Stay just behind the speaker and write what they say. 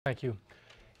Thank you.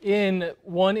 In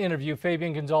one interview,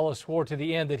 Fabian Gonzalez swore to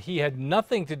the end that he had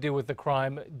nothing to do with the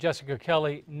crime. Jessica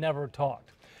Kelly never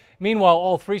talked. Meanwhile,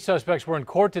 all three suspects were in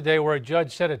court today where a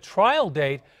judge set a trial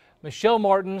date. Michelle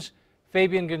Martins,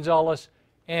 Fabian Gonzalez,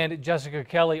 and Jessica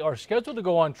Kelly are scheduled to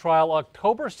go on trial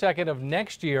October 2nd of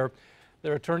next year.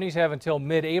 Their attorneys have until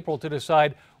mid-April to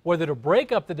decide whether to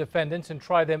break up the defendants and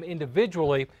try them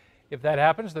individually. If that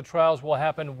happens, the trials will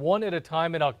happen one at a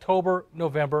time in October,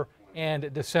 November,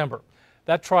 and December.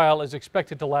 That trial is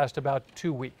expected to last about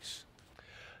 2 weeks.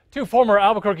 Two former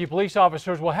Albuquerque police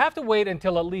officers will have to wait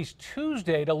until at least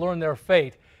Tuesday to learn their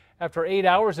fate. After 8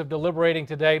 hours of deliberating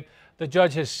today, the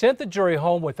judge has sent the jury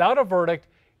home without a verdict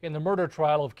in the murder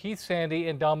trial of Keith Sandy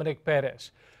and Dominic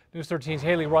Perez. News 13's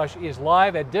Haley Rush is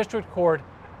live at District Court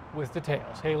with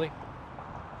details. Haley.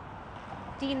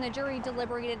 Dean, the jury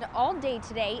deliberated all day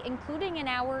today, including an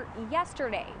hour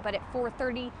yesterday. But at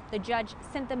 4:30, the judge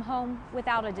sent them home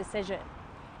without a decision.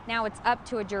 Now it's up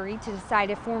to a jury to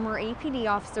decide if former APD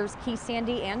officers Keith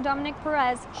Sandy and Dominic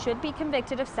Perez should be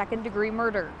convicted of second-degree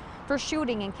murder for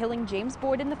shooting and killing James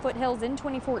Boyd in the foothills in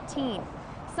 2014.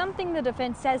 Something the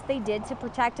defense says they did to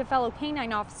protect a fellow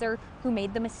canine officer who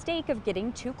made the mistake of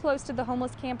getting too close to the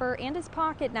homeless camper and his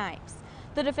pocket knives.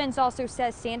 The defense also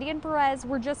says Sandy and Perez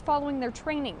were just following their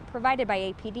training provided by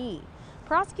APD.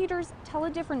 Prosecutors tell a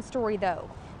different story, though.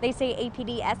 They say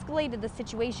APD escalated the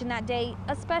situation that day,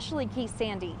 especially Keith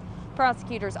Sandy.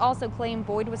 Prosecutors also claim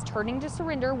Boyd was turning to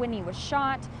surrender when he was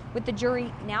shot. With the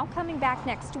jury now coming back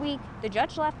next week, the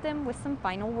judge left them with some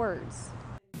final words.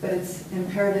 But it's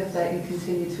imperative that you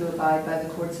continue to abide by the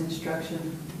court's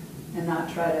instruction and not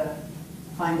try to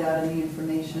find out any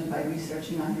information by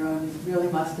researching on your own. You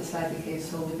really must decide the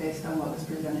case solely based on what was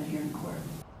presented here in court.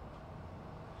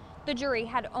 The jury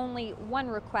had only one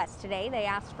request today. They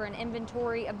asked for an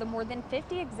inventory of the more than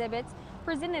 50 exhibits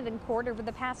presented in court over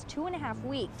the past 2.5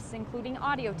 weeks, including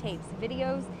audio tapes,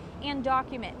 videos, and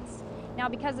documents. Now,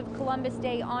 because of Columbus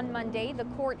Day on Monday, the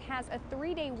court has a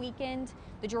 3-day weekend.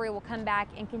 The jury will come back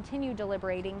and continue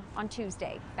deliberating on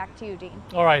Tuesday. Back to you, Dean.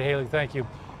 All right, Haley, thank you.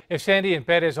 If Sandy and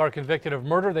Perez are convicted of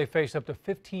murder, they face up to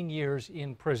 15 years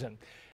in prison.